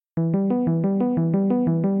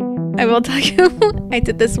I will tell you, I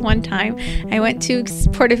did this one time. I went to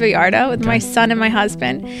Puerto Vallarta with my son and my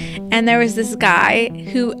husband, and there was this guy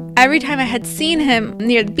who every time I had seen him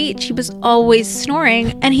near the beach, he was always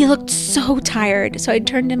snoring, and he looked so tired. So I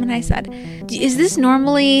turned to him and I said, "Is this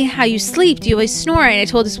normally how you sleep? Do you always snore?" And I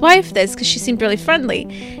told his wife this because she seemed really friendly.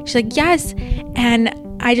 She's like, "Yes." And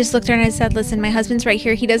I just looked at her and I said, "Listen, my husband's right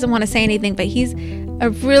here. He doesn't want to say anything, but he's a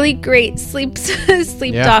really great sleep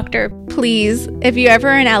doctor. Please, if you're ever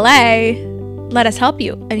in LA, let us help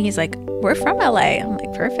you." And he's like, "We're from LA." I'm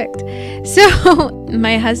like, "Perfect." So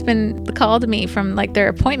my husband called me from like their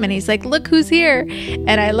appointment. He's like, "Look who's here."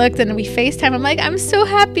 And I looked and we FaceTime. I'm like, "I'm so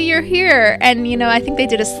happy you're here." And, you know, I think they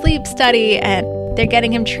did a sleep study and they're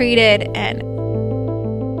getting him treated. And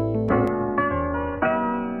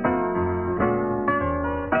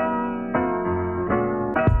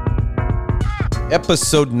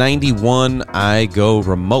Episode 91, I go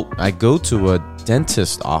remote. I go to a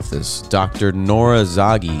dentist office, Dr. Nora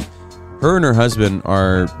Zaghi. Her and her husband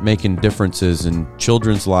are making differences in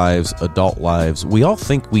children's lives, adult lives. We all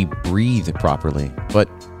think we breathe properly, but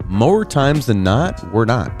more times than not, we're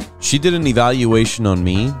not. She did an evaluation on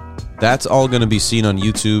me. That's all going to be seen on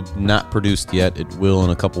YouTube, not produced yet. It will in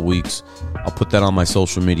a couple weeks. I'll put that on my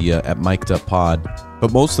social media at Mic'd Up Pod.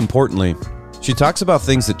 But most importantly, she talks about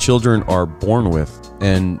things that children are born with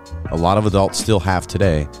and a lot of adults still have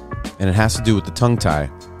today. And it has to do with the tongue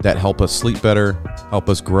tie that help us sleep better, help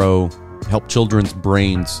us grow, help children's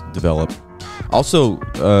brains develop. Also,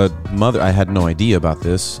 I had no idea about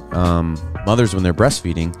this. Mothers, when they're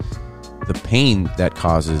breastfeeding, the pain that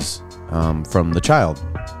causes from the child.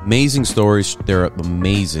 Amazing stories. They're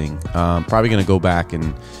amazing. Probably going to go back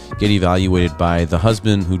and get evaluated by the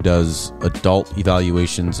husband who does adult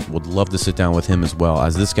evaluations. Would love to sit down with him as well,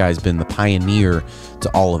 as this guy's been the pioneer to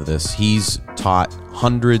all of this. He's taught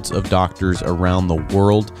hundreds of doctors around the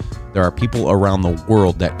world. There are people around the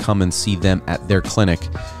world that come and see them at their clinic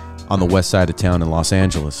on the west side of town in Los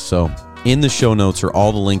Angeles. So in the show notes are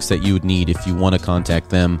all the links that you would need if you want to contact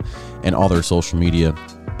them and all their social media.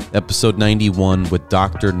 Episode 91 with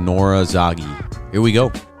Dr. Nora Zaghi. Here we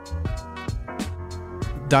go.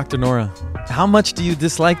 Dr. Nora, how much do you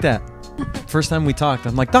dislike that? First time we talked,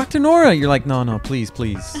 I'm like, "Dr. Nora." You're like, no, please.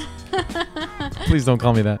 Please don't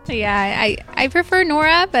call me that. Yeah, I prefer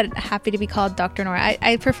Nora, but happy to be called Dr. Nora.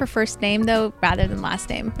 I prefer first name, though, rather than last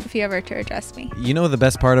name, if you ever to address me. You know what the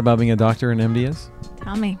best part about being a doctor in MD is?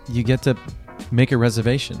 Tell me. You get to make a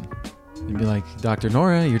reservation. And be like, "Dr.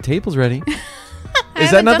 Nora, your table's ready." Is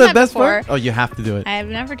that not the best part? Oh, you have to do it. I have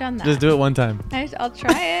never done that. Just do it one time. I'll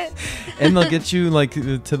try it. And they'll get you like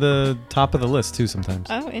to the top of the list too sometimes.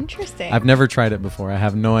 Oh, interesting. I've never tried it before. I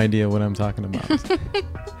have no idea what I'm talking about.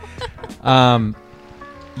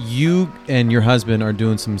 You and your husband are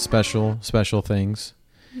doing some special things.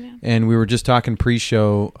 Yeah. And we were just talking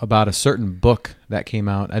pre-show about a certain book that came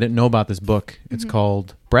out. I didn't know about this book. It's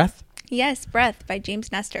called Breath? Yes, Breath by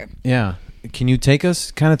James Nestor. Yeah. Can you take us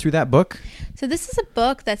kind of through that book? So this is a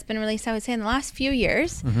book that's been released, I would say, in the last few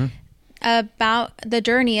years about the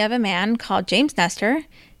journey of a man called James Nestor.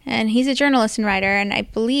 And he's a journalist and writer, and I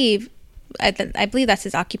believe that's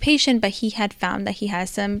his occupation, but he had found that he has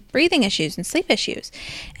some breathing issues and sleep issues.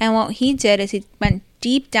 And what he did is he went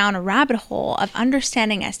deep down a rabbit hole of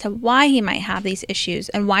understanding as to why he might have these issues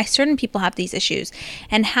and why certain people have these issues,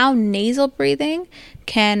 and how nasal breathing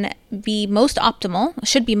can be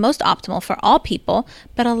should be most optimal for all people,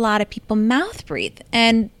 but a lot of people mouth breathe,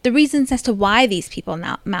 and the reasons as to why these people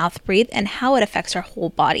mouth breathe and how it affects our whole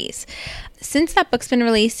bodies. Since that book's been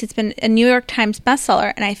released, it's been a New York Times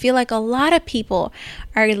bestseller, and I feel like a lot of people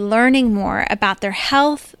are learning more about their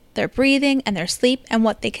health, their breathing, and their sleep, and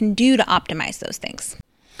what they can do to optimize those things.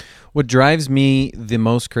 What drives me the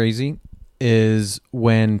most crazy is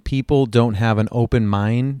when people don't have an open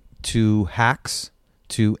mind to hacks,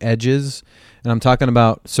 to edges. And I'm talking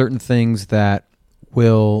about certain things that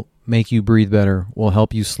will make you breathe better, will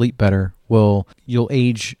help you sleep better, you'll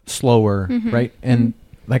age slower, right? And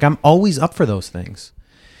like, I'm always up for those things.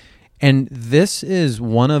 And this is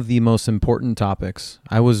one of the most important topics.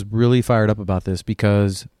 I was really fired up about this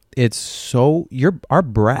because our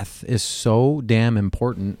breath is so damn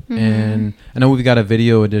important. And I know we've got a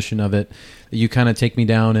video edition of it. You kind of take me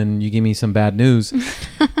down and you give me some bad news,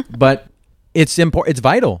 but it's important. It's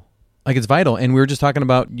vital. Like, it's vital. And we were just talking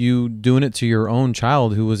about you doing it to your own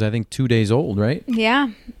child who was, I think, 2 days old, right? Yeah.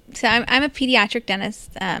 So I'm a pediatric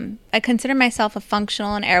dentist. I consider myself a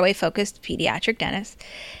functional and airway focused pediatric dentist.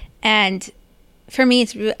 And for me,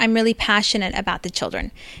 I'm really passionate about the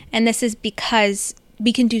children. And this is because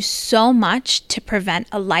we can do so much to prevent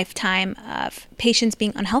a lifetime of patients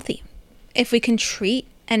being unhealthy. If we can treat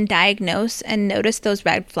and diagnose and notice those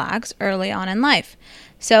red flags early on in life.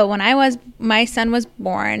 So when my son was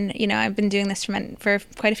born, I've been doing this for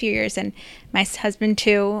quite a few years, and my husband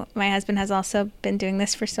too. My husband has also been doing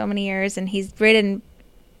this for so many years, and he's written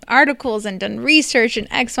articles and done research and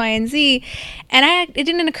X, Y, and Z. And it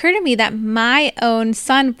didn't occur to me that my own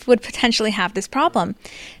son would potentially have this problem.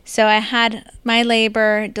 So I had my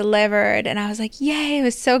labor delivered, and I was like, yay, it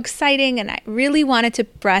was so exciting. And I really wanted to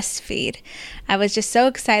breastfeed. I was just so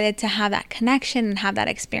excited to have that connection and have that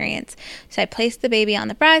experience. So I placed the baby on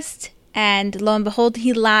the breast, and lo and behold,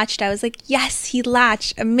 he latched. I was like, yes, he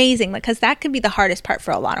latched. Amazing. Because that can be the hardest part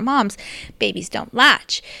for a lot of moms. Babies don't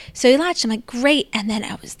latch. So he latched. I'm like, great. And then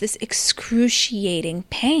it was this excruciating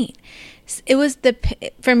pain. It was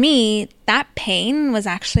for me, that pain was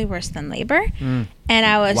actually worse than labor. And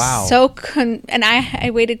I was and I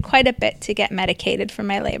waited quite a bit to get medicated for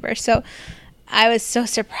my labor. So I was so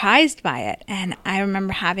surprised by it. And I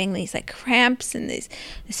remember having these like cramps and this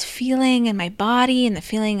feeling in my body and the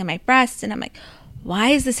feeling in my breast. And I'm like,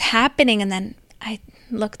 why is this happening? And then I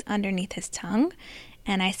looked underneath his tongue,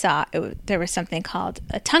 and I saw there was something called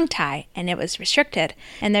a tongue tie, and it was restricted.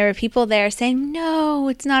 And there were people there saying, no,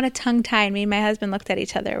 it's not a tongue tie. And me and my husband looked at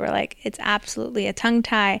each other. We're like, it's absolutely a tongue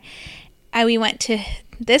tie. We went to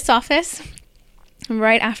this office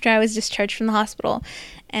right after I was discharged from the hospital,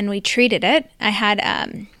 and we treated it. I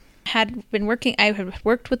had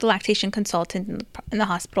worked with the lactation consultant in the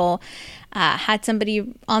hospital, had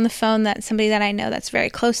somebody on the phone, somebody that I know that's very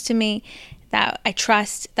close to me, that I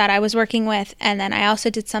trust, that I was working with. And then I also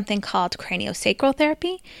did something called craniosacral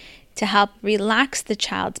therapy to help relax the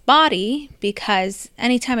child's body, because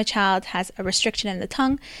anytime a child has a restriction in the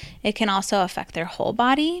tongue, it can also affect their whole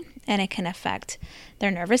body, and it can affect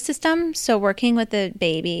their nervous system. So working with the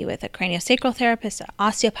baby with a craniosacral therapist, an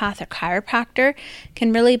osteopath, or chiropractor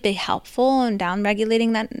can really be helpful in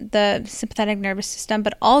down-regulating the sympathetic nervous system,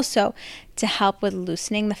 but also to help with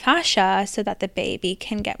loosening the fascia so that the baby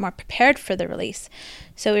can get more prepared for the release.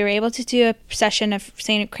 So we were able to do a session of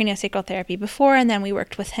craniosacral therapy before, and then we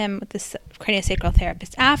worked with him, with this craniosacral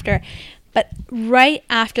therapist after. But right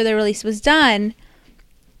after the release was done,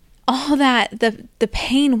 all that, the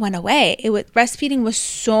pain went away. Breastfeeding was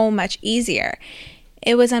so much easier.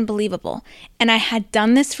 It was unbelievable. And I had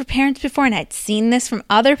done this for parents before, and I'd seen this from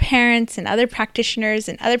other parents and other practitioners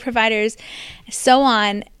and other providers, so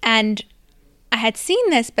on. And I had seen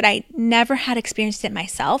this, but I never had experienced it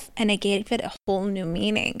myself, and it gave it a whole new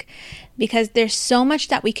meaning, because there's so much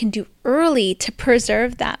that we can do early to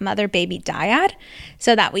preserve that mother-baby dyad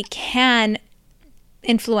so that we can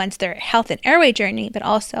influence their health and airway journey, but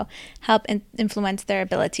also help influence their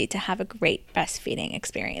ability to have a great breastfeeding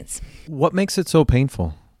experience. What makes it so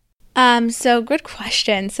painful? So good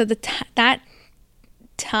question. So that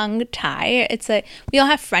tongue tie, we all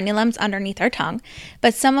have frenulums underneath our tongue,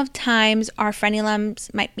 but sometimes our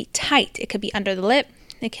frenulums might be tight. It could be under the lip,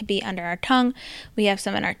 it could be under our tongue. We have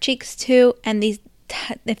some in our cheeks too, and these,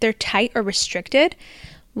 if they're tight or restricted,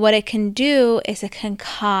 what it can do is it can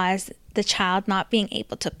cause the child not being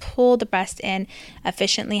able to pull the breast in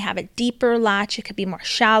efficiently, have a deeper latch. It could be more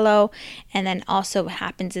shallow. And then also what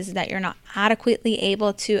happens is that you're not adequately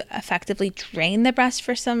able to effectively drain the breast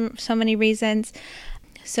for so many reasons.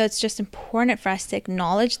 So it's just important for us to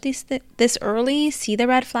acknowledge this early, see the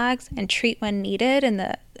red flags, and treat when needed in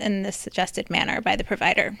the suggested manner by the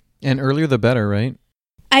provider. And earlier the better, right?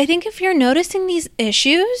 I think if you're noticing these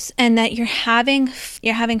issues and that you're having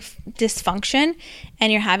dysfunction and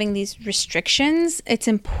you're having these restrictions, it's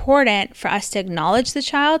important for us to acknowledge the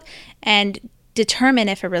child and determine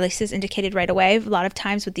if a release is indicated right away. A lot of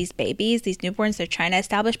times with these babies, these newborns, they're trying to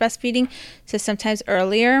establish breastfeeding. So sometimes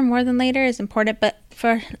earlier more than later is important. But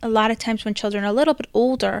for a lot of times when children are a little bit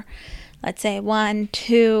older, let's say 1,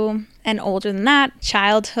 2, and older than that,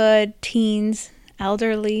 childhood, teens,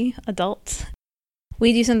 elderly, adults,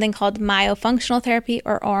 we do something called myofunctional therapy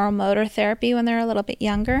or oral motor therapy when they're a little bit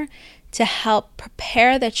younger to help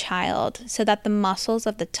prepare the child so that the muscles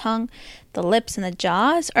of the tongue, the lips, and the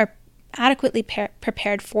jaws are adequately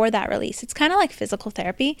prepared for that release. It's kind of like physical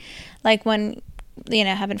therapy. Like when,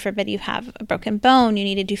 heaven forbid, you have a broken bone, you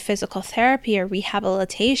need to do physical therapy or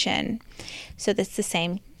rehabilitation. So that's the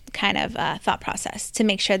same kind of thought process to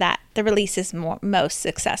make sure that the release is most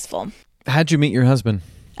successful. How'd you meet your husband?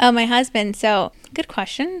 Oh, my husband. So, good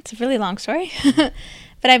question. It's a really long story.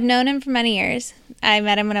 But I've known him for many years. I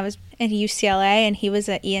met him when I was at UCLA, and he was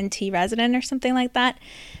an ENT resident or something like that.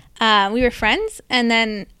 We were friends, and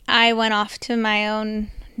then I went off to my own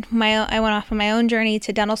journey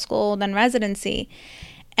to dental school, then residency.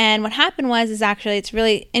 And what happened was actually it's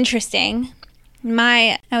really interesting.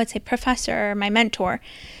 my, I would say, professor, my mentor,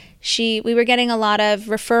 we were getting a lot of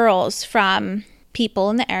referrals from people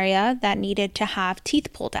in the area that needed to have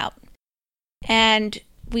teeth pulled out. And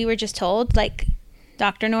we were just told, like,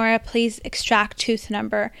 Dr. Nora, please extract tooth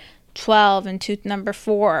number 12 and tooth number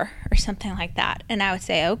 4 or something like that. And I would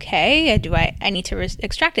say, okay, I need to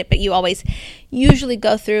extract it. But you always usually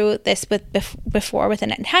go through this before with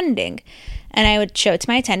an attending. And I would show it to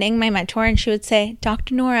my attending, my mentor, and she would say,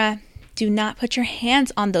 Dr. Nora, do not put your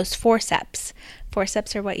hands on those forceps.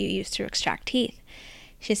 Forceps are what you use to extract teeth.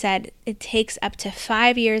 She said, it takes up to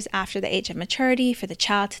 5 years after the age of maturity for the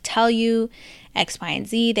child to tell you X, Y, and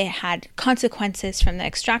Z. They had consequences from the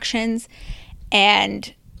extractions.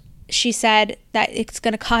 And she said that it's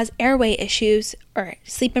going to cause airway issues or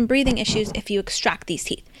sleep and breathing issues if you extract these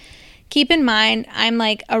teeth. Keep in mind, I'm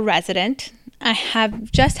like a resident. I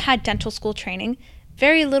have just had dental school training,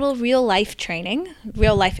 very little real life training,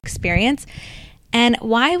 real life experience. And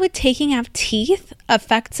why would taking out teeth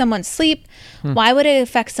affect someone's sleep? Why would it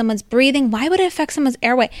affect someone's breathing? Why would it affect someone's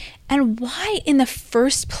airway? And why in the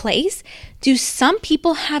first place do some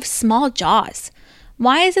people have small jaws?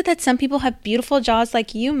 Why is it that some people have beautiful jaws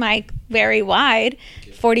like you, Mike, very wide,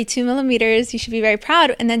 42 millimeters, you should be very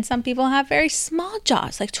proud. And then some people have very small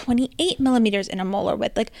jaws, like 28 millimeters in a molar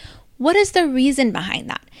width. Like, what is the reason behind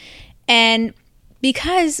that? And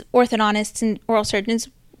because orthodontists and oral surgeons,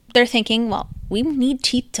 they're thinking, well, we need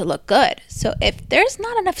teeth to look good. So if there's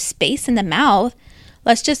not enough space in the mouth,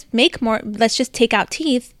 let's just take out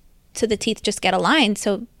teeth so the teeth just get aligned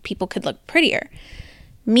so people could look prettier.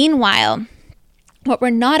 Meanwhile, what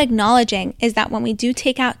we're not acknowledging is that when we do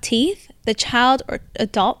take out teeth, the child or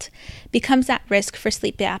adult becomes at risk for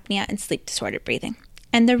sleep apnea and sleep disordered breathing.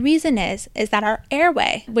 And the reason is that our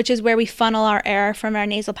airway, which is where we funnel our air from our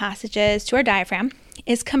nasal passages to our diaphragm,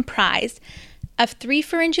 is comprised of 3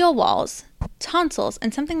 pharyngeal walls, tonsils,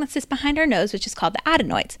 and something that sits behind our nose, which is called the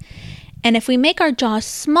adenoids. And if we make our jaws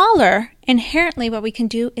smaller, inherently what we can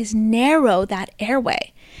do is narrow that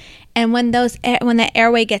airway. And when the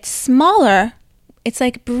airway gets smaller, it's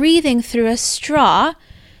like breathing through a straw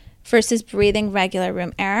versus breathing regular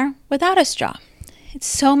room air without a straw. It's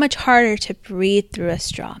so much harder to breathe through a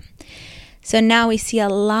straw. So now we see a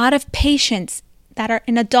lot of patients that are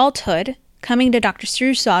in adulthood coming to Dr.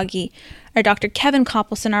 Zaghi or Dr. Kevin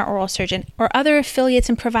Koppelson, our oral surgeon, or other affiliates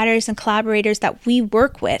and providers and collaborators that we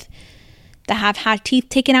work with that have had teeth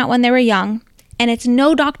taken out when they were young, and it's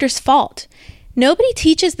no doctor's fault. Nobody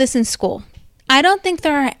teaches this in school. I don't think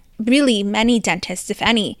there are really many dentists, if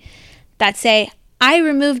any, that say, I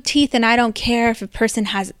removed teeth and I don't care if a person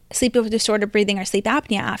has sleep disordered breathing or sleep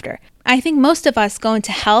apnea after. I think most of us go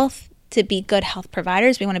into health to be good health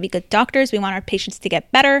providers. We want to be good doctors. We want our patients to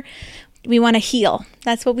get better. We want to heal.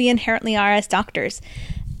 That's what we inherently are as doctors.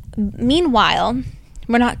 Meanwhile,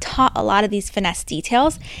 we're not taught a lot of these finesse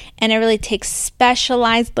details, and it really takes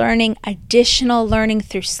specialized learning, additional learning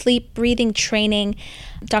through sleep breathing training.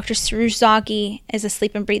 Dr. Zaghi is a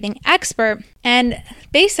sleep and breathing expert, and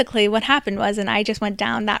basically what happened was, and I just went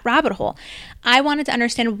down that rabbit hole, I wanted to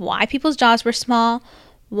understand why people's jaws were small,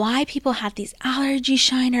 why people had these allergy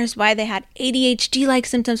shiners, why they had ADHD-like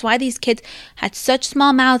symptoms, why these kids had such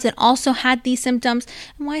small mouths and also had these symptoms,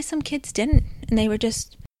 and why some kids didn't, and they were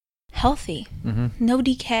just healthy, no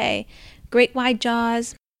decay, great wide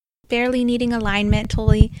jaws, barely needing alignment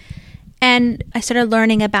totally. And I started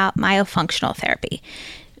learning about myofunctional therapy,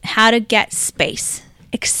 how to get space,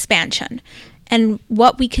 expansion, and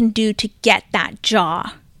what we can do to get that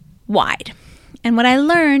jaw wide. And what I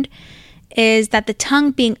learned is that the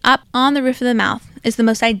tongue being up on the roof of the mouth is the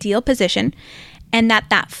most ideal position, and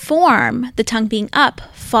that form, the tongue being up,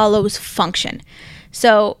 follows function.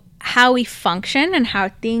 So how we function and how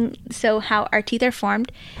our teeth are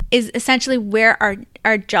formed is essentially where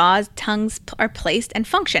our jaws, tongues are placed and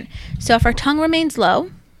function. So if our tongue remains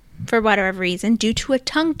low, for whatever reason, due to a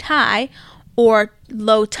tongue tie or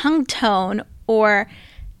low tongue tone or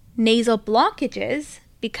nasal blockages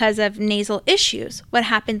because of nasal issues, what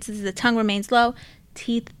happens is the tongue remains low,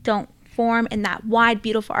 teeth don't form in that wide,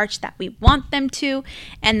 beautiful arch that we want them to.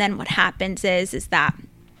 And then what happens is that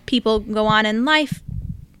people go on in life,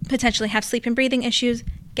 potentially have sleep and breathing issues,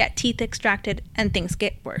 get teeth extracted, and things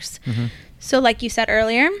get worse. So like you said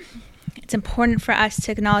earlier, it's important for us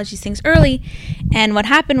to acknowledge these things early. And what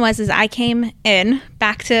happened was I came in,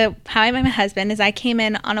 back to how I met my husband, is I came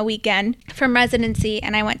in on a weekend from residency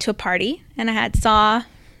and I went to a party and I saw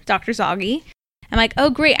Dr. Zaghi. I'm like, oh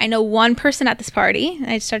great, I know one person at this party. And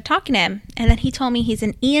I started talking to him, and then he told me he's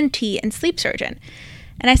an ENT and sleep surgeon.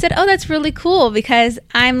 And I said, oh, that's really cool because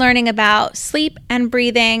I'm learning about sleep and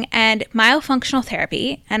breathing and myofunctional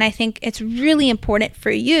therapy. And I think it's really important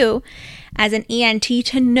for you as an ENT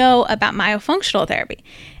to know about myofunctional therapy.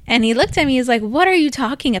 And he looked at me, he's like, what are you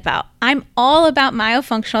talking about? I'm all about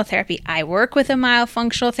myofunctional therapy. I work with a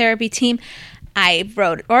myofunctional therapy team. I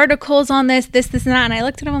wrote articles on this, and that. And I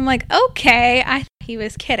looked at him, I'm like, okay. I thought he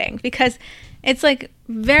was kidding because it's like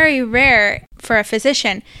very rare for a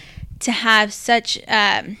physician to have such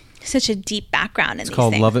a deep background in these things. It's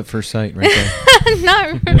called love at first sight right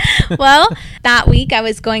there. Well, that week I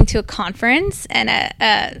was going to a conference and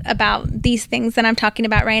about these things that I'm talking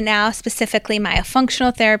about right now, specifically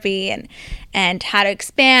myofunctional therapy and how to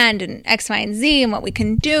expand and X, Y, and Z and what we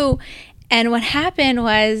can do. And what happened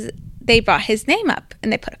was they brought his name up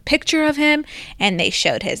and they put a picture of him and they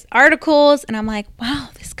showed his articles. And I'm like, wow,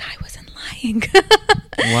 this guy wasn't lying.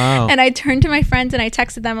 Wow. And I turned to my friends and I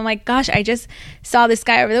texted them. I'm like, gosh, I just saw this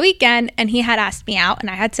guy over the weekend and he had asked me out and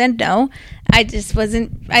I had said no.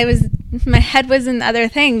 My head was in other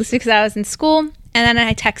things because I was in school. And then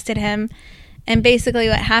I texted him. And basically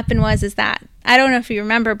what happened is that, I don't know if you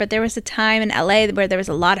remember, but there was a time in LA where there was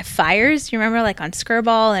a lot of fires. You remember, like on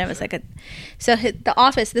Skirball, and it was like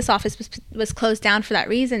this office was closed down for that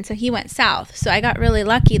reason. So he went south. So I got really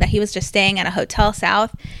lucky that he was just staying at a hotel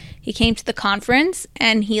south. He came to the conference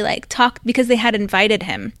and he talked because they had invited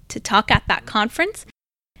him to talk at that conference.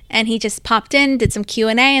 And he just popped in, did some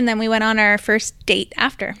Q&A, and then we went on our first date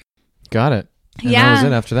after. Got it. And yeah. That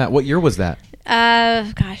was it after that. What year was that?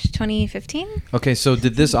 2015. Okay, so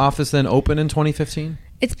did this office then open in 2015?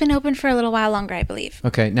 It's been open for a little while longer, I believe.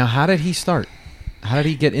 Okay, now how did he start? How did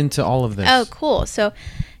he get into all of this? Oh, cool. So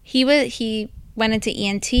he went into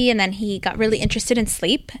ENT and then he got really interested in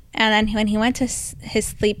sleep. And then when he went to his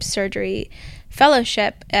sleep surgery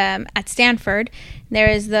fellowship at Stanford, there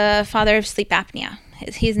is the father of sleep apnea.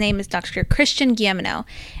 His name is Dr. Christian Guilleminault.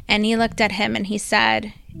 And he looked at him and he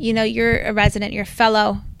said, you're a resident, you're a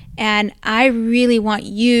fellow, and I really want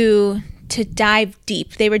you to dive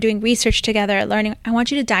deep. They were doing research together, learning. I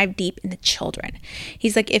want you to dive deep in the children.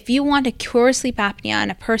 He's like, if you want to cure sleep apnea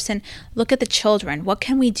in a person, look at the children. What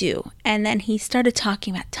can we do? And then he started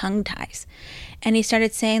talking about tongue ties. And he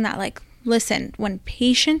started saying that, listen, when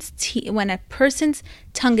a person's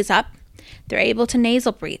tongue is up, they're able to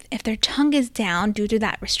nasal breathe. If their tongue is down due to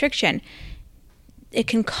that restriction, it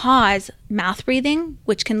can cause mouth breathing,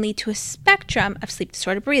 which can lead to a spectrum of sleep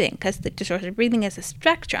disordered breathing, because sleep disordered breathing is a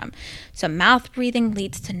spectrum. So mouth breathing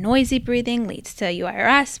leads to noisy breathing, leads to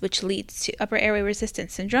UIRS, which leads to upper airway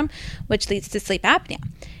resistance syndrome, which leads to sleep apnea.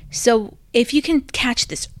 So if you can catch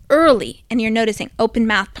this early and you're noticing open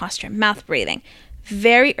mouth posture, mouth breathing,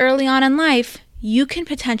 very early on in life, you can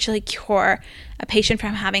potentially cure a patient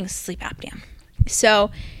from having sleep apnea.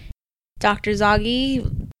 So Dr.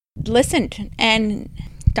 Zaghi listened, and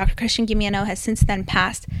Dr. Christian Guilleminault has since then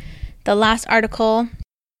passed. The last article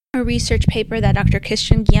or research paper that Dr.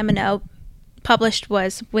 Christian Guilleminault published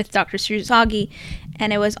was with Dr. Zaghi,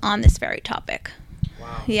 and it was on this very topic.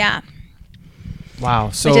 Wow. Yeah. Wow.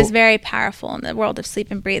 So, which is very powerful in the world of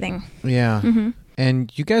sleep and breathing. Yeah. Mm-hmm.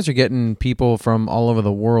 And you guys are getting people from all over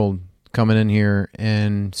the world coming in here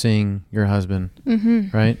and seeing your husband,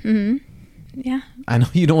 right? Mm-hmm. Yeah. I know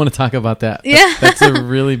you don't want to talk about that. Yeah. That's a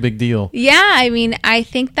really big deal. Yeah. I mean, I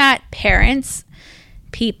think that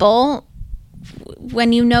people,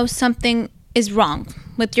 when you know something is wrong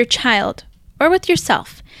with your child or with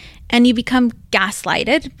yourself, and you become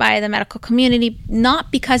gaslighted by the medical community,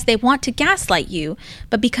 not because they want to gaslight you,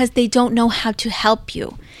 but because they don't know how to help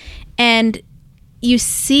you. And you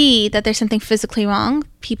see that there's something physically wrong,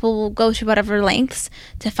 people will go to whatever lengths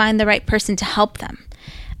to find the right person to help them.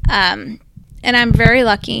 And I'm very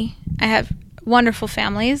lucky. I have wonderful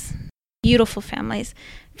families, beautiful families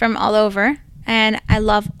from all over, and I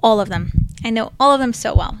love all of them. I know all of them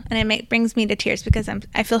so well, and it brings me to tears because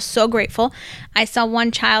I feel so grateful. I saw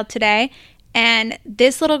one child today, and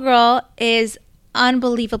this little girl is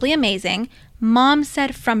unbelievably amazing. Mom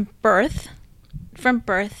said from birth,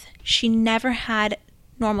 she never had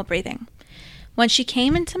normal breathing. When she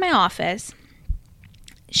came into my office,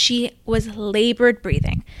 she was labored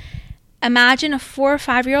breathing. Imagine a 4 or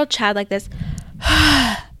 5-year-old child like this.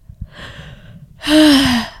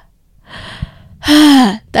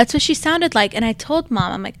 That's what she sounded like. And I told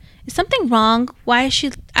Mom, I'm like, is something wrong? Why is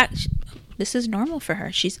she... This is normal for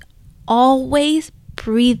her. She's always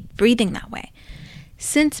breathing that way.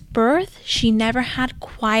 Since birth, she never had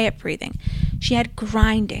quiet breathing. She had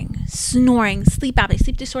grinding, snoring, sleep apnea,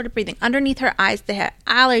 sleep disordered breathing. Underneath her eyes, they had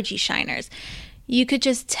allergy shiners. You could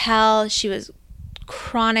just tell she was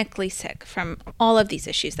chronically sick from all of these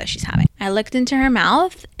issues that she's having. I looked into her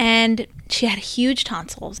mouth and she had huge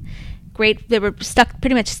tonsils. They were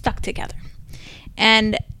pretty much stuck together.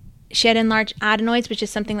 And she had enlarged adenoids, which is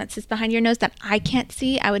something that sits behind your nose that I can't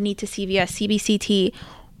see. I would need to see via CBCT,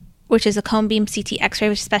 which is a cone beam CT x-ray,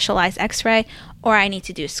 which is specialized x-ray, or I need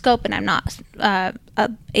to do a scope, and I'm not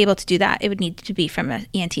able to do that. It would need to be from an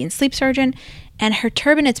ENT and sleep surgeon. And her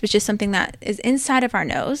turbinates, which is something that is inside of our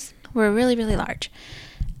nose, were really, really large.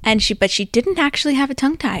 But she didn't actually have a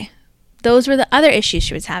tongue tie. Those were the other issues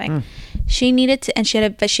she was having. She needed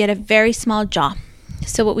to, but she had a very small jaw.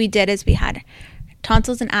 So what we did is we had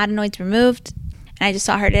tonsils and adenoids removed, and I just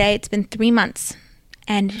saw her today. It's been 3 months,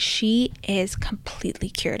 and she is completely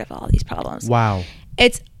cured of all these problems. Wow.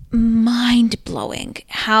 It's mind-blowing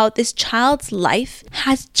how this child's life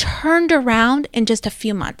has turned around in just a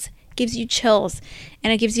few months. It gives you chills,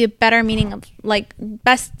 and it gives you a better meaning of like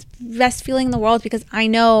best feeling in the world, because I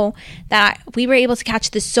know that we were able to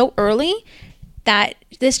catch this so early that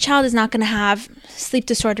this child is not going to have sleep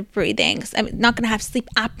disordered breathing, not going to have sleep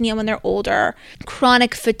apnea when they're older,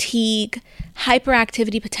 chronic fatigue,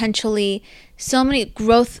 hyperactivity potentially, so many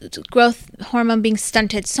growth hormone being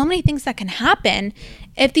stunted, so many things that can happen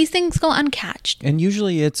if these things go uncatched. And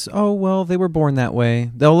usually it's, oh, well, they were born that way.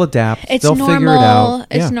 They'll adapt. It's They'll normal. Figure it out.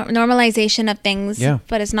 It's normalization of things,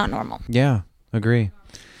 but it's not normal. Yeah, agree.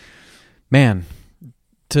 Man,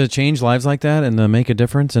 to change lives like that and to make a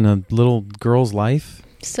difference in a little girl's life.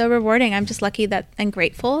 So rewarding. I'm just lucky and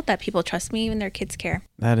grateful that people trust me in their kids' care.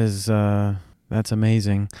 That is, that's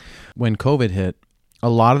amazing. When COVID hit, a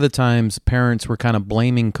lot of the times parents were kind of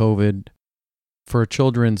blaming COVID for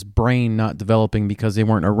children's brain not developing because they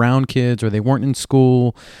weren't around kids or they weren't in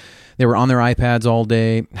school. They were on their iPads all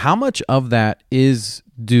day. How much of that is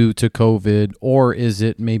due to COVID, or is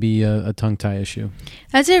it maybe a tongue tie issue?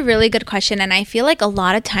 That's a really good question. And I feel like a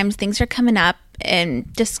lot of times things are coming up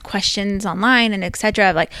and just questions online and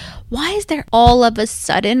etc. Like, why is there all of a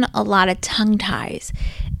sudden a lot of tongue ties?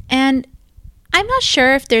 And I'm not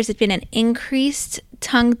sure if there's been an increased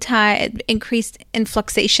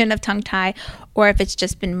influxation of tongue tie, or if it's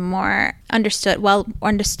just been more well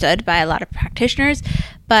understood by a lot of practitioners.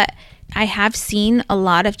 But I have seen a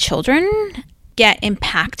lot of children get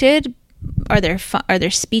impacted, or their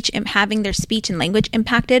speech, having their speech and language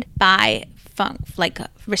impacted by like a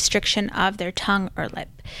restriction of their tongue or lip.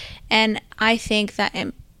 And I think that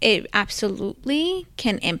it absolutely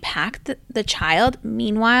can impact the child.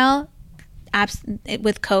 Meanwhile,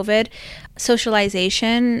 with COVID,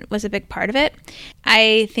 socialization was a big part of it.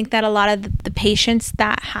 I think that a lot of the patients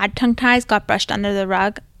that had tongue ties got brushed under the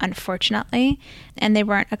rug, unfortunately, and they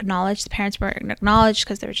weren't acknowledged. The parents weren't acknowledged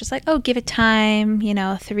because they were just like, oh, give it time.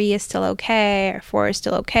 3 is still okay, or 4 is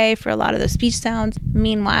still okay for a lot of those speech sounds.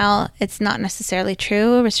 Meanwhile, it's not necessarily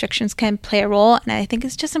true. Restrictions can play a role, and I think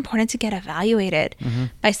it's just important to get evaluated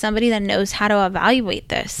by somebody that knows how to evaluate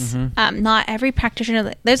this. Not every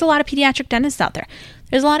practitioner. There's a lot of pediatric dentists out there.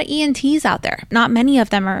 There's a lot of ENTs out there. Not many of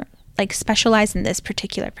them are like specialized in this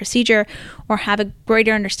particular procedure or have a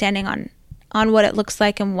greater understanding on what it looks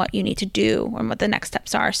like and what you need to do and what the next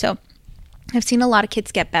steps are. So I've seen a lot of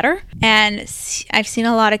kids get better, and I've seen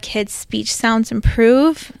a lot of kids' speech sounds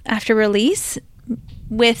improve after release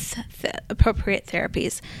with the appropriate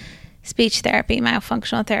therapies, speech therapy,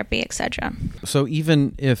 myofunctional therapy, etc. So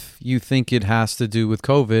even if you think it has to do with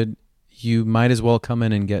COVID, you might as well come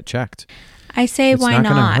in and get checked. I say, why not? It's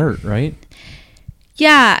not going to hurt, right?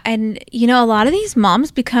 Yeah, and a lot of these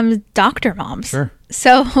moms become doctor moms. Sure.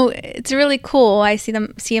 So it's really cool. I see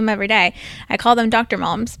them every day. I call them doctor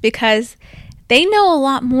moms because they know a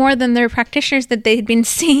lot more than their practitioners that they've been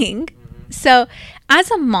seeing. So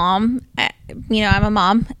as a mom, I'm a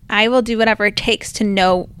mom. I will do whatever it takes to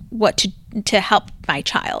know what to help my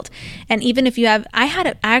child. And even if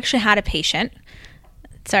I actually had a patient,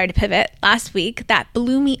 sorry to pivot, last week that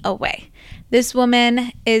blew me away. This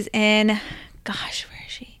woman is in, where is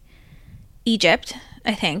she? Egypt,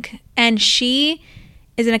 I think. And she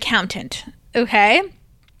is an accountant, okay?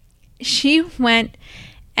 She went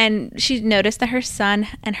and she noticed that her son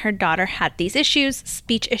and her daughter had these issues,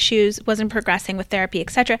 speech issues, wasn't progressing with therapy,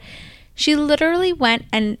 etc. She literally went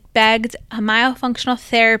and begged a myofunctional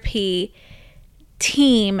therapy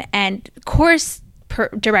team and course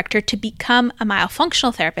director to become a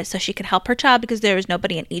myofunctional therapist so she could help her child, because there was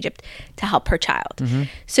nobody in Egypt to help her child.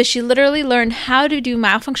 So she literally learned how to do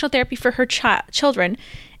myofunctional therapy for her children,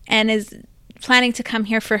 and is planning to come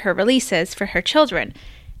here for her releases for her children.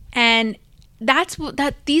 And this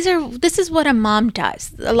is what a mom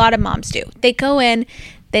does. A lot of moms do. They go in,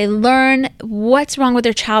 They learn what's wrong with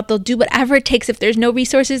their child. They'll do whatever it takes. If there's no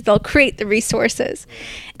resources, they'll create the resources.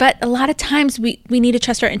 But a lot of times we need to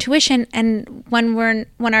trust our intuition. And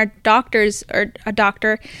when our doctors or a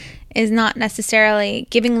doctor is not necessarily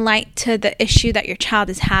giving light to the issue that your child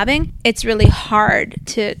is having, it's really hard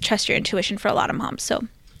to trust your intuition for a lot of moms. So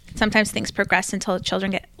sometimes things progress until the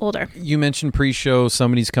children get older. You mentioned pre-show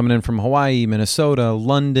somebody's coming in from Hawaii, Minnesota,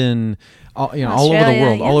 London, all over the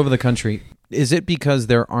world, all over the country. Is it because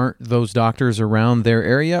there aren't those doctors around their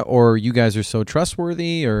area, or you guys are so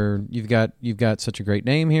trustworthy, or you've got such a great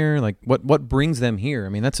name here? Like what brings them here? I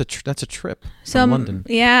mean, that's a trip from London.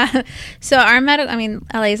 Yeah. So our medical, I mean,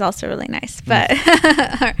 LA is also really nice, but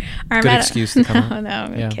our good excuse to come out. No,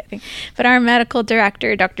 I'm kidding. But our medical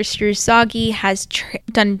director, Dr. Zaghi, has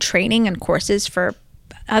done training and courses for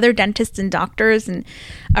other dentists and doctors and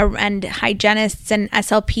hygienists and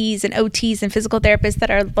SLPs and OTs and physical therapists that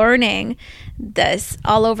are learning this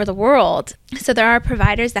all over the world. So there are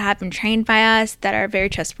providers that have been trained by us that are very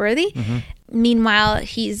trustworthy. Mm-hmm. Meanwhile,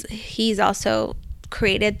 he's also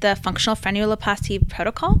created the functional frenuloplasty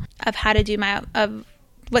protocol of how to do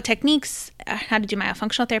what techniques, how to do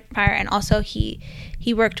myofunctional therapy prior, and also he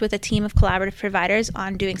worked with a team of collaborative providers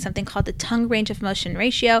on doing something called the tongue range of motion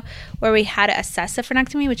ratio, where we had to assess a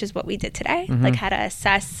frenectomy, which is what we did today, like how to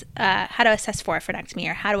assess for a frenectomy,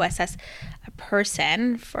 or how to assess a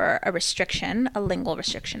person for a restriction, a lingual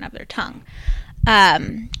restriction of their tongue.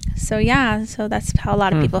 So that's how a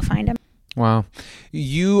lot of people find him. Wow.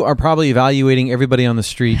 You are probably evaluating everybody on the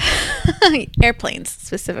street. Airplanes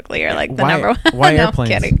specifically are like the number one. Why No,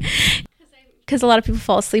 airplanes? I'm kidding. Because a lot of people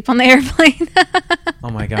fall asleep on the airplane.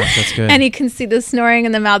 Oh my gosh, that's good. And you can see the snoring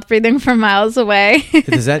and the mouth breathing from miles away.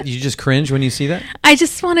 Does that, you just cringe when you see that? I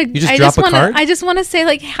just want to. You just drop a card? I just want to say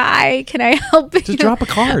like, hi, can I help you? Just drop a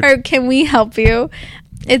card. Or can we help you?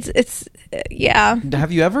 It's yeah.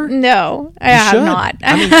 Have you ever? No, I have not.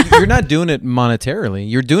 I mean, you're not doing it monetarily.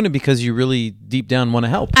 You're doing it because you really deep down want to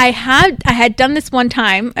help. I had done this one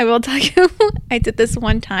time. I will tell you, I did this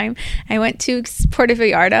one time. I went to Puerto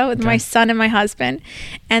Vallarta with my son and my husband,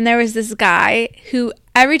 and there was this guy who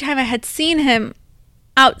every time I had seen him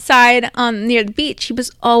outside near the beach, he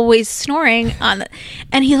was always snoring and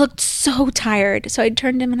he looked so tired. So I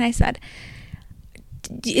turned to him and I said,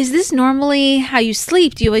 is this normally how you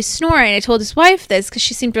sleep? Do you always snore? And I told his wife this because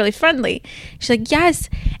she seemed really friendly. She's like, yes.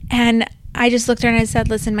 And I just looked at her and I said,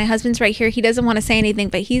 listen, my husband's right here. He doesn't want to say anything,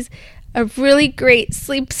 but he's a really great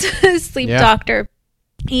sleep doctor,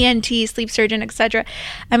 ENT, sleep surgeon, etc.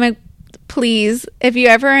 I'm like, please, if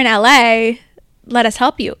you're ever in LA, let us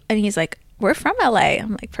help you. And he's like, we're from LA.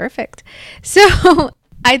 I'm like, perfect. So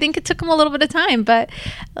I think it took him a little bit of time, but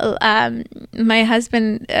my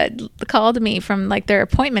husband called me from like their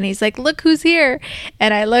appointment. He's like, look who's here.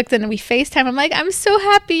 And I looked and we FaceTime. I'm like, I'm so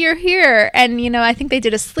happy you're here. And, I think they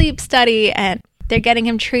did a sleep study and they're getting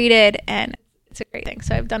him treated, and it's a great thing.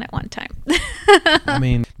 So I've done it one time. I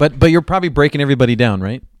mean, but you're probably breaking everybody down,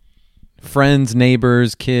 right? Friends,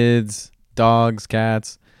 neighbors, kids, dogs,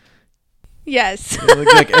 cats. Yes.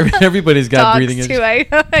 Like everybody's got dogs breathing issues.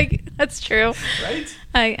 Too. That's true. Right?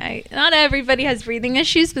 I not everybody has breathing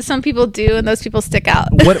issues, but some people do, and those people stick out.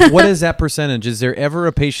 What is that percentage? Is there ever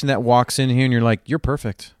a patient that walks in here and you're like, you're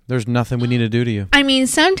perfect, there's nothing we need to do to you? I mean,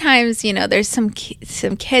 sometimes, there's some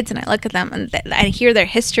kids and I look at them and I hear their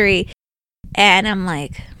history and I'm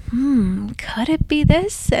like, could it be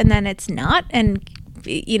this? And then it's not. And,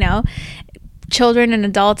 children and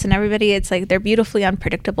adults and everybody, it's like they're beautifully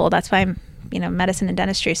unpredictable. That's why medicine and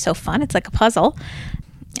dentistry is so fun. It's like a puzzle.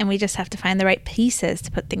 And we just have to find the right pieces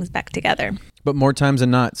to put things back together. But more times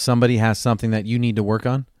than not, somebody has something that you need to work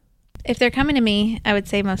on? If they're coming to me, I would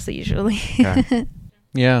say mostly usually. Okay.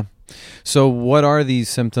 Yeah. So what are these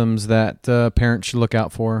symptoms that parents should look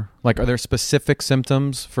out for? Like, are there specific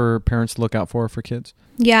symptoms for parents to look out for kids?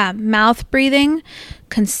 Yeah, mouth breathing,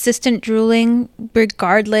 consistent drooling,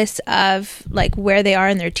 regardless of like where they are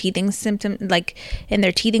in their teething symptom, like in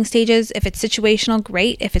their teething stages. If it's situational,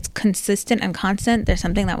 great. If it's consistent and constant, there's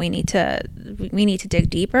something that we need to dig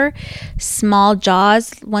deeper. Small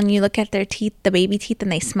jaws, when you look at their teeth, the baby teeth,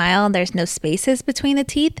 and they smile and there's no spaces between the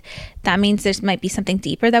teeth, that means there might be something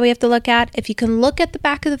deeper that we have to look at. If you can look at the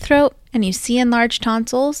back of the throat and you see enlarged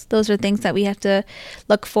tonsils, those are things that we have to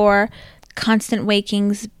look for. Constant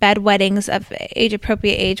wakings, bedwettings of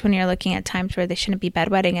age-appropriate age when you're looking at times where they shouldn't be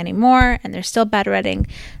bedwetting anymore and they're still bedwetting,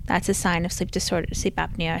 that's a sign of sleep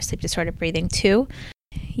apnea, sleep disordered breathing too.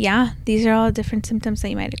 Yeah, these are all different symptoms that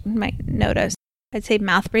you might notice. I'd say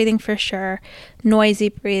mouth breathing for sure, noisy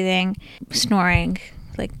breathing, snoring,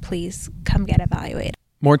 like please come get evaluated.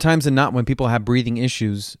 More times than not, when people have breathing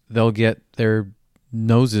issues, they'll get their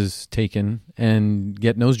noses taken and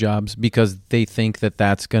get nose jobs because they think that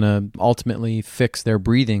that's going to ultimately fix their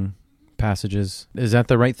breathing passages. Is that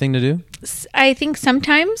the right thing to do? I think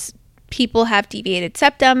sometimes people have deviated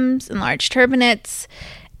septums, enlarged turbinates,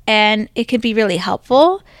 and it could be really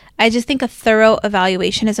helpful. I just think a thorough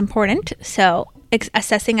evaluation is important. So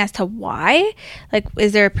assessing as to why, like,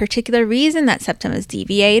 is there a particular reason that septum is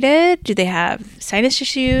deviated? Do they have sinus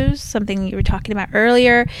issues? Something you were talking about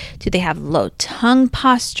earlier. Do they have low tongue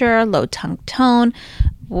posture, low tongue tone?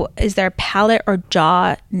 Is their palate or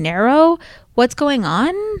jaw narrow? What's going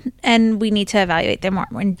on? And we need to evaluate them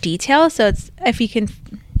more in detail. So it's, if you can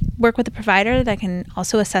work with a provider that can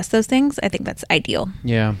also assess those things, I think that's ideal.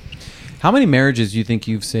 Yeah. How many marriages do you think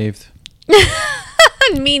you've saved?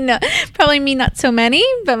 Probably me, not so many,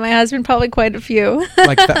 but my husband probably quite a few.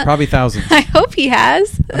 Like probably thousands. I hope he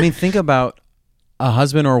has. I mean, think about a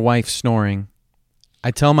husband or wife snoring.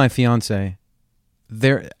 I tell my fiance,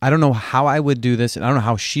 I don't know how I would do this, and I don't know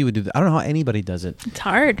how she would do this. I don't know how anybody does it. It's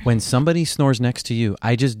hard. When somebody snores next to you,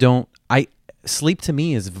 I just don't. Sleep to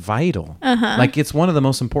me is vital. Like, it's one of the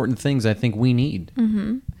most important things I think we need.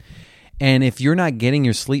 Mm-hmm. And if you're not getting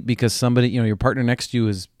your sleep because somebody, your partner next to you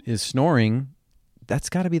is snoring, that's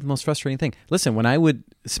got to be the most frustrating thing. Listen, when I would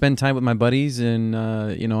spend time with my buddies and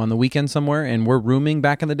on the weekend somewhere, and we're rooming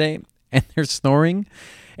back in the day, and they're snoring,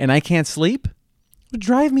 and I can't sleep, it would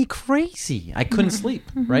drive me crazy. I couldn't sleep,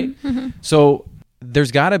 right? So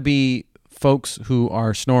there's got to be folks who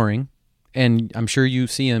are snoring, and I'm sure you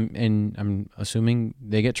see them, and I'm assuming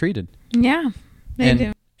they get treated. Yeah, they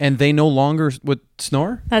do. And they no longer would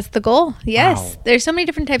snore? That's the goal. Yes. Wow. There's so many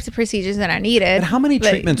different types of procedures that are needed. And how many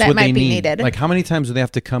treatments that would might they be need? needed. Like, how many times do they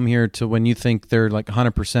have to come here to when you think they're like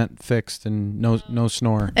 100% fixed and no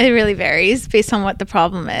snore? It really varies based on what the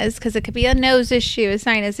problem is, because it could be a nose issue, a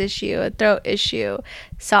sinus issue, a throat issue,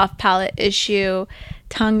 soft palate issue,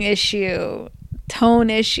 tongue issue, tone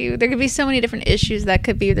issue. There could be so many different issues that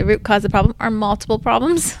could be the root cause of the problem, or multiple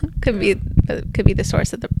problems could be the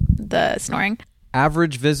source of the snoring.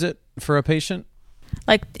 Average visit for a patient?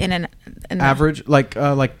 Like in average, like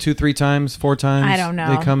 2-3 times, 4 times. I don't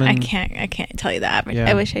know. They come in. I can't tell you the average. Yeah.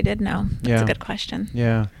 I wish I did know. That's Yeah. a good question.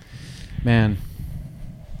 Yeah, man,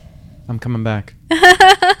 I'm coming back.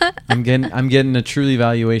 I'm getting a true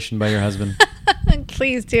evaluation by your husband.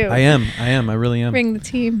 Please do. I am. I really am. Bring the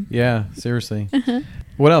team. Yeah, seriously.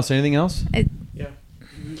 What else? Anything else? Yeah,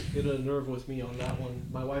 you hit a nerve with me on that one.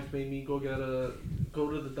 My wife made me go to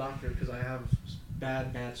the doctor because I have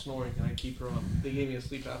bad snoring, and I keep her up. They gave me a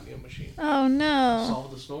sleep apnea machine. Oh no!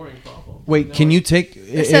 Solve the snoring problem. Wait, now can you take?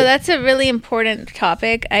 So that's a really important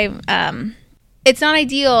topic. It's not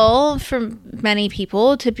ideal for many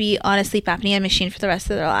people to be on a sleep apnea machine for the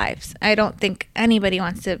rest of their lives. I don't think anybody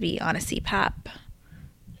wants to be on a CPAP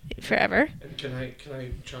forever. And can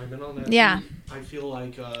I chime in on that? Yeah. I feel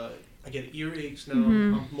like I get earaches now.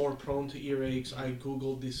 Mm-hmm. I'm more prone to earaches. I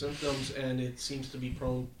googled the symptoms, and it seems to be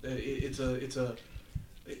prone. It's a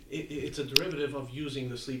derivative of using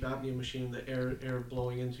the sleep apnea machine, the air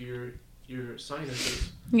blowing into your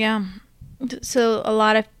sinuses. Yeah. So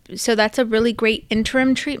that's a really great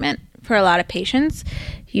interim treatment for a lot of patients,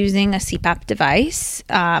 using a CPAP device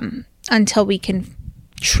until we can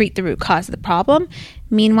treat the root cause of the problem.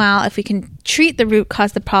 Meanwhile, if we can treat the root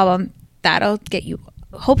cause of the problem, that'll get you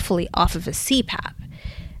hopefully off of a CPAP.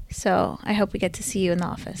 So I hope we get to see you in the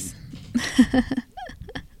office.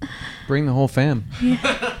 Bring the whole fam. Yeah.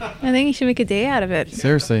 I think you should make a day out of it.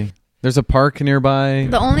 Seriously. There's a park nearby.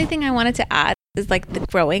 The only thing I wanted to add is like the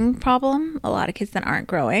growing problem. A lot of kids that aren't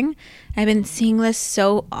growing. I've been seeing this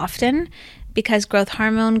so often because growth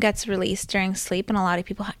hormone gets released during sleep, and a lot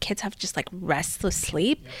of kids have just like restless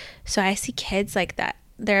sleep. So I see kids like that.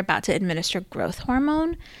 They're about to administer growth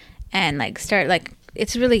hormone and like start like,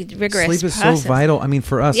 it's really rigorous. Sleep is process. so vital. I mean,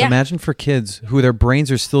 for us, Yeah. imagine for kids who their brains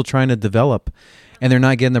are still trying to develop and they're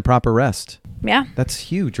not getting the proper rest. Yeah. That's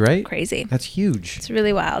huge, right? Crazy. That's huge. It's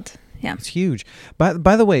really wild. Yeah. It's huge. By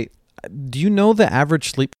the way, do you know the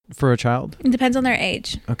average sleep for a child? It depends on their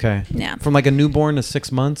age. Okay. Yeah. From like a newborn to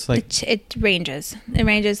 6 months, like It ranges. It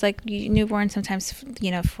ranges like newborn sometimes,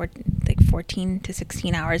 for like 14 to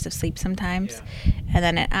 16 hours of sleep sometimes. Yeah. And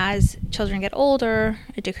then as children get older,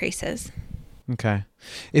 it decreases. okay.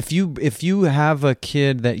 If you have a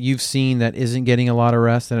kid that you've seen that isn't getting a lot of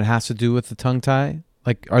rest and it has to do with the tongue tie,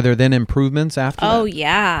 like are there then improvements after Oh, that?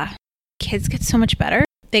 yeah. Kids get so much better.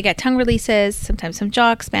 They get tongue releases, sometimes some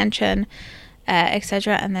jaw expansion,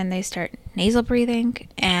 etc. And then they start nasal breathing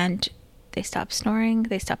and they stop snoring.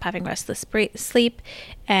 They stop having restless sleep,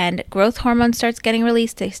 and growth hormone starts getting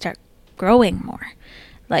released. They start growing more.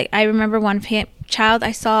 Like, I remember one child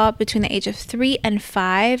I saw between the age of 3 and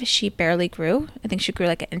 5, she barely grew. I think she grew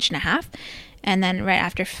like 1.5 inches. And then right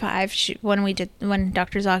after 5, when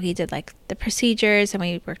Dr. Zaghi did like the procedures and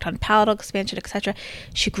we worked on palatal expansion, etc.,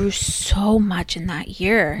 she grew so much in that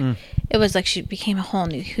year. It was like she became a whole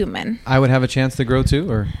new human. I would have a chance to grow too,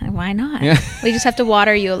 or why not? Yeah. We just have to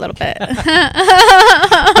water you a little bit.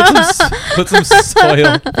 put some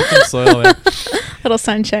soil. Put some soil there. Little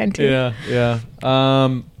sunshine too. Yeah.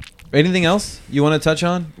 Anything else you want to touch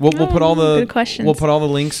on? We'll put all the good questions. We'll put all the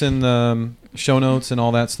links in the show notes and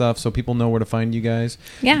all that stuff, so people know where to find you guys.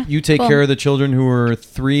 Yeah. You take cool. care of the children who are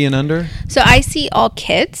 3 and under. So I see all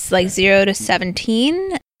kids like 0 to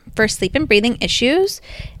 17 for sleep and breathing issues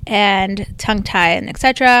and tongue tie and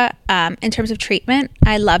etc. In terms of treatment,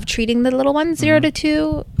 I love treating the little ones 0 to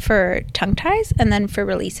 2 for tongue ties, and then for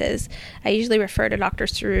releases, I usually refer to Dr.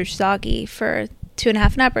 Suruj Zaghi for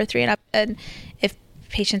 2.5 and up or 3 and up. And if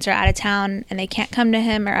patients are out of town and they can't come to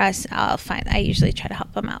him or us, I usually try to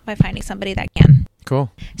help them out by finding somebody that can.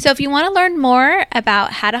 Cool. So if you want to learn more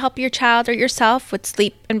about how to help your child or yourself with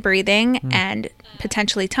sleep and breathing and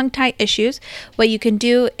potentially tongue tie issues, what you can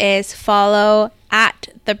do is follow at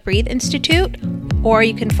the Breathe Institute, or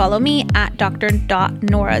you can follow me at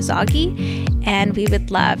Dr.Nora Zaghi, and we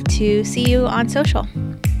would love to see you on social.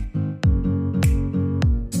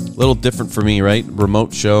 Little different for me, right?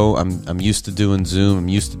 Remote show. I'm used to doing Zoom. I'm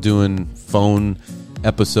used to doing phone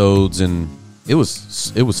episodes, and it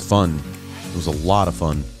was fun. It was a lot of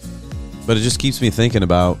fun. But it just keeps me thinking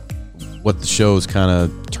about what the shows kind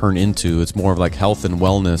of turn into. It's more of like health and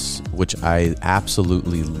wellness, which I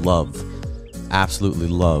absolutely love. Absolutely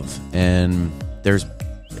love. And there's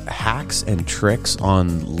hacks and tricks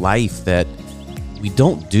on life that we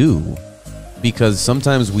don't do because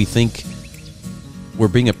sometimes we think we're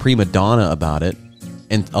being a prima donna about it,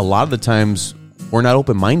 and a lot of the times we're not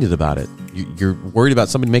open-minded about it. You're worried about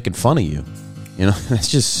somebody making fun of you. You know, that's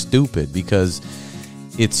just stupid because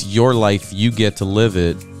it's your life. You get to live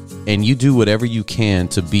it, and you do whatever you can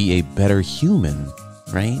to be a better human,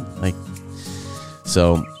 right? Like,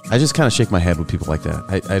 so I just kind of shake my head with people like that.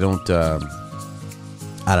 I don't know, man.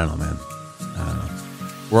 I don't know.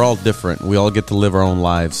 We're all different. We all get to live our own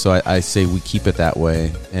lives. So I say we keep it that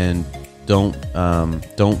way, and don't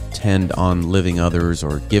tend on living others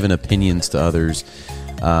or giving opinions to others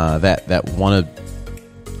that want to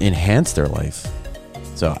enhance their life.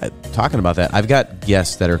 So talking about that, I've got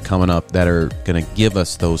guests that are coming up that are going to give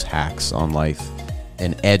us those hacks on life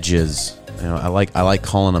and edges. You know, I like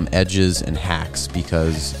calling them edges and hacks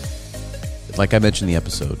because, like I mentioned in the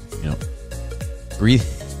episode, you know,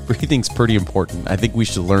 breathing's pretty important. I think we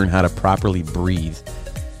should learn how to properly breathe.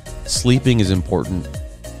 Sleeping is important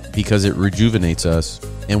because it rejuvenates us,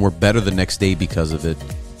 and we're better the next day because of it.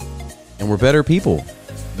 And we're better people,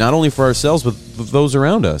 not only for ourselves, but for those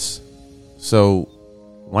around us. So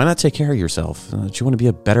why not take care of yourself? Don't you want to be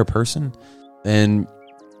a better person? And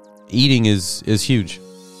eating is huge.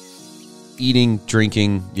 Eating,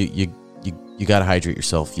 drinking, you got to hydrate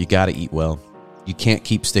yourself. You got to eat well. You can't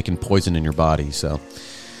keep sticking poison in your body. So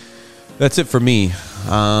that's it for me.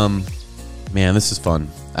 Man, this is fun.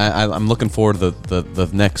 I'm looking forward to the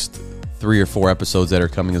next 3 or 4 episodes that are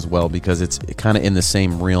coming as well, because it's kind of in the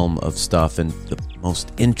same realm of stuff and the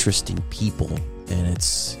most interesting people, and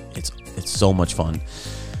it's so much fun.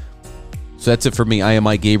 So that's it for me. I am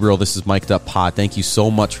Mike Gabriel. This is Mic'd Up Pod. Thank you so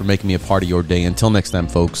much for making me a part of your day. Until next time,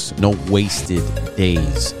 folks, no wasted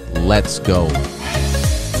days. Let's go.